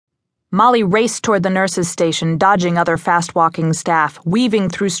Molly raced toward the nurses' station, dodging other fast-walking staff, weaving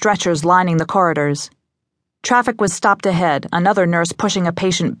through stretchers lining the corridors. Traffic was stopped ahead. Another nurse pushing a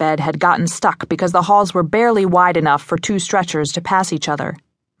patient bed had gotten stuck because the halls were barely wide enough for two stretchers to pass each other.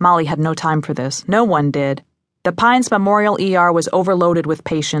 Molly had no time for this. No one did. The Pines Memorial ER was overloaded with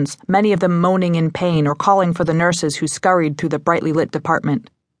patients, many of them moaning in pain or calling for the nurses who scurried through the brightly lit department.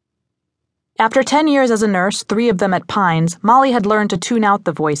 After 10 years as a nurse, 3 of them at Pines, Molly had learned to tune out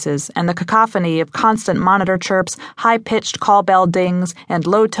the voices and the cacophony of constant monitor chirps, high-pitched call bell dings, and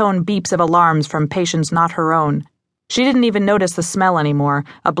low-toned beeps of alarms from patients not her own. She didn't even notice the smell anymore,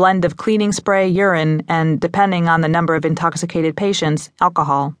 a blend of cleaning spray, urine, and, depending on the number of intoxicated patients,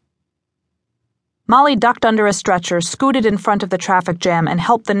 alcohol. Molly ducked under a stretcher, scooted in front of the traffic jam, and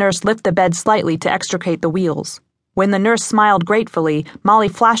helped the nurse lift the bed slightly to extricate the wheels. When the nurse smiled gratefully, Molly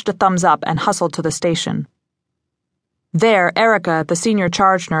flashed a thumbs up and hustled to the station. There, Erica, the senior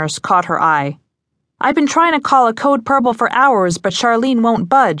charge nurse, caught her eye. "I've been trying to call a code purple for hours, but Charlene won't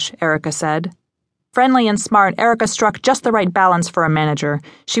budge," Erica said. Friendly and smart, Erica struck just the right balance for a manager.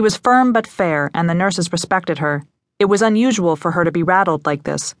 She was firm but fair, and the nurses respected her. It was unusual for her to be rattled like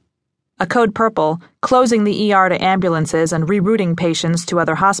this. A code purple, closing the ER to ambulances and rerouting patients to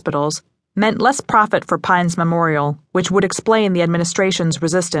other hospitals, meant less profit for Pines Memorial, which would explain the administration's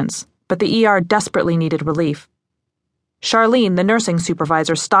resistance, but the ER desperately needed relief. Charlene, the nursing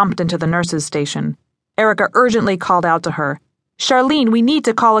supervisor, stomped into the nurses' station. Erica urgently called out to her, "Charlene, we need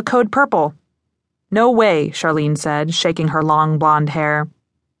to call a code purple." "No way," Charlene said, shaking her long blonde hair.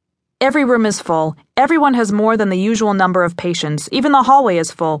 "Every room is full. Everyone has more than the usual number of patients. Even the hallway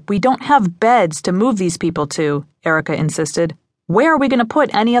is full. We don't have beds to move these people to," Erica insisted. "Where are we going to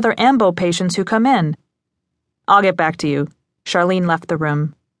put any other AMBO patients who come in?" "I'll get back to you." Charlene left the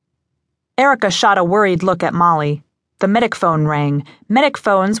room. Erica shot a worried look at Molly. The medic phone rang. Medic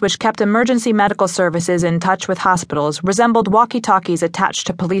phones, which kept emergency medical services in touch with hospitals, resembled walkie-talkies attached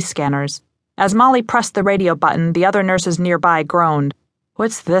to police scanners. As Molly pressed the radio button, the other nurses nearby groaned.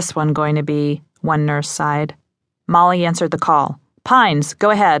 "What's this one going to be?" one nurse sighed. Molly answered the call. "Pines,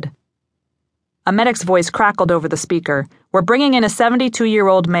 go ahead." A medic's voice crackled over the speaker. "We're bringing in a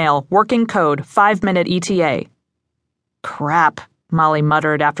 72-year-old male, working code, 5-minute ETA. "Crap," Molly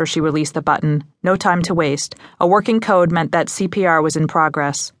muttered after she released the button. No time to waste. A working code meant that CPR was in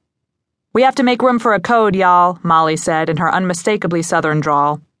progress. "We have to make room for a code, y'all," Molly said in her unmistakably southern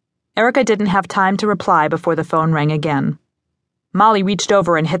drawl. Erica didn't have time to reply before the phone rang again. Molly reached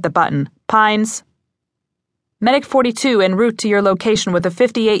over and hit the button. "Pines." "Medic 42 en route to your location with a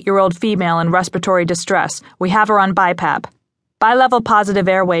 58-year-old female in respiratory distress. We have her on BiPAP." Bilevel positive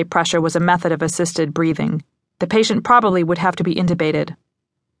airway pressure was a method of assisted breathing. The patient probably would have to be intubated.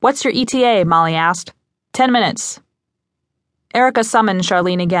 "What's your ETA?" Molly asked. 10 minutes. Erica summoned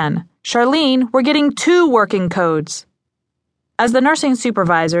Charlene again. "Charlene, we're getting 2 working codes." As the nursing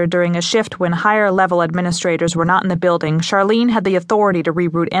supervisor during a shift when higher-level administrators were not in the building, Charlene had the authority to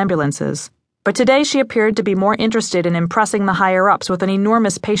reroute ambulances. But today she appeared to be more interested in impressing the higher-ups with an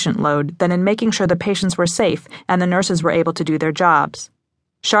enormous patient load than in making sure the patients were safe and the nurses were able to do their jobs.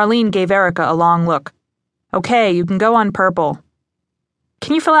 Charlene gave Erica a long look. "Okay, you can go on purple."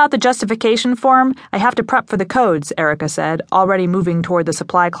 "Can you fill out the justification form? I have to prep for the codes," Erica said, already moving toward the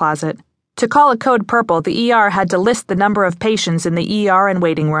supply closet. To call a code purple, the ER had to list the number of patients in the ER and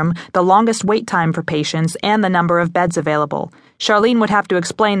waiting room, the longest wait time for patients, and the number of beds available. Charlene would have to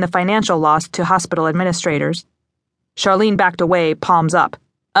explain the financial loss to hospital administrators. Charlene backed away, palms up.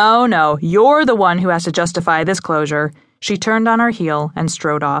 "Oh no, you're the one who has to justify this closure." She turned on her heel and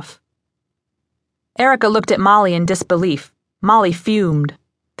strode off. Erica looked at Molly in disbelief. Molly fumed.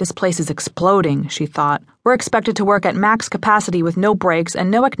 "This place is exploding," she thought. "We're expected to work at max capacity with no breaks and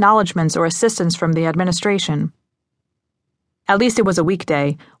no acknowledgments or assistance from the administration." At least it was a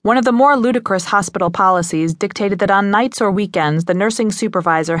weekday. One of the more ludicrous hospital policies dictated that on nights or weekends the nursing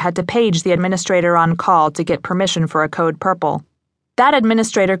supervisor had to page the administrator on call to get permission for a code purple. That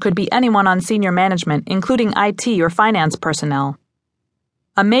administrator could be anyone on senior management, including IT or finance personnel.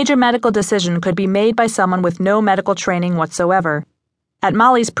 A major medical decision could be made by someone with no medical training whatsoever. At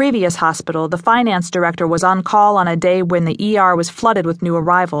Molly's previous hospital, the finance director was on call on a day when the ER was flooded with new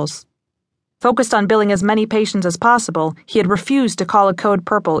arrivals. Focused on billing as many patients as possible, he had refused to call a code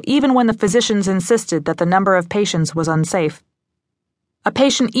purple even when the physicians insisted that the number of patients was unsafe. A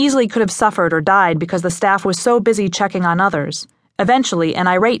patient easily could have suffered or died because the staff was so busy checking on others. Eventually, an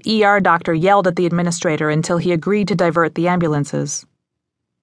irate ER doctor yelled at the administrator until he agreed to divert the ambulances.